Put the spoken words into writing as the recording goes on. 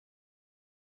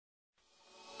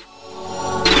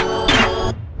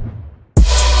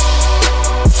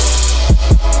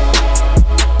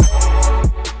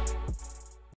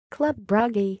club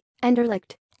Brugge,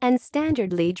 Anderlecht and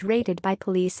Standard Liege raided by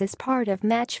police as part of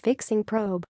match-fixing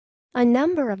probe. A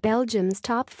number of Belgium's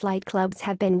top-flight clubs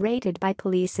have been raided by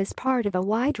police as part of a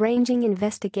wide-ranging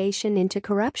investigation into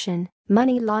corruption,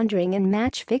 money laundering and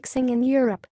match-fixing in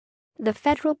Europe. The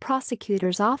federal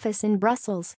prosecutor's office in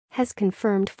Brussels has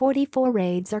confirmed 44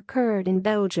 raids occurred in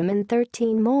Belgium and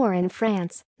 13 more in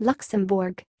France,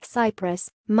 Luxembourg, Cyprus,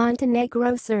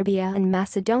 Montenegro, Serbia and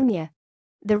Macedonia.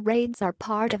 The raids are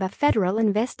part of a federal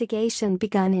investigation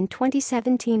begun in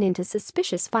 2017 into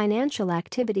suspicious financial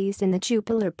activities in the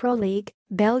Jupiler Pro League,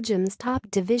 Belgium's top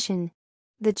division.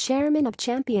 The chairman of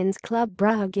Champions Club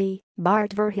Brugge,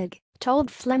 Bart Verheeg,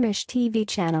 told Flemish TV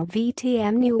channel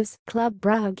VTM News Club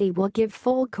Brugge will give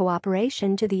full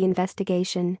cooperation to the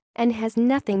investigation and has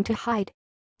nothing to hide.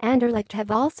 Anderlecht have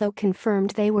also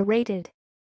confirmed they were raided.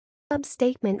 Club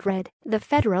statement read, "The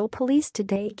federal police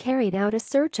today carried out a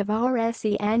search of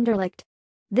RSE Anderlecht.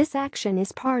 This action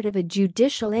is part of a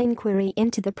judicial inquiry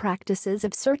into the practices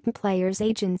of certain players'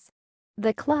 agents.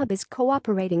 The club is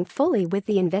cooperating fully with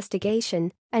the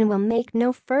investigation and will make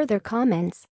no further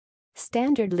comments."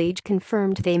 Standard Liege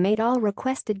confirmed they made all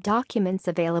requested documents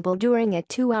available during a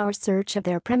 2-hour search of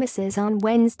their premises on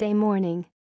Wednesday morning.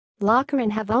 Lokeren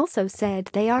have also said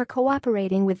they are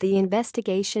cooperating with the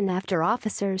investigation after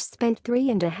officers spent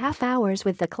 3.5 hours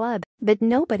with the club, but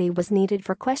nobody was needed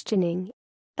for questioning.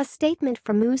 A statement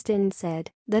from Oostende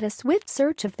said that a swift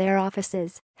search of their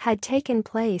offices had taken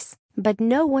place, but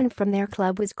no one from their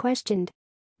club was questioned.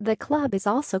 The club is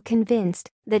also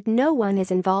convinced that no one is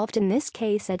involved in this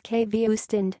case at KV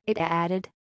Oostende, it added.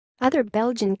 Other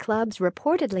Belgian clubs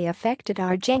reportedly affected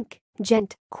are Genk,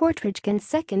 Gent, Kortrijk and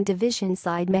second division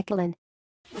side Mechelen.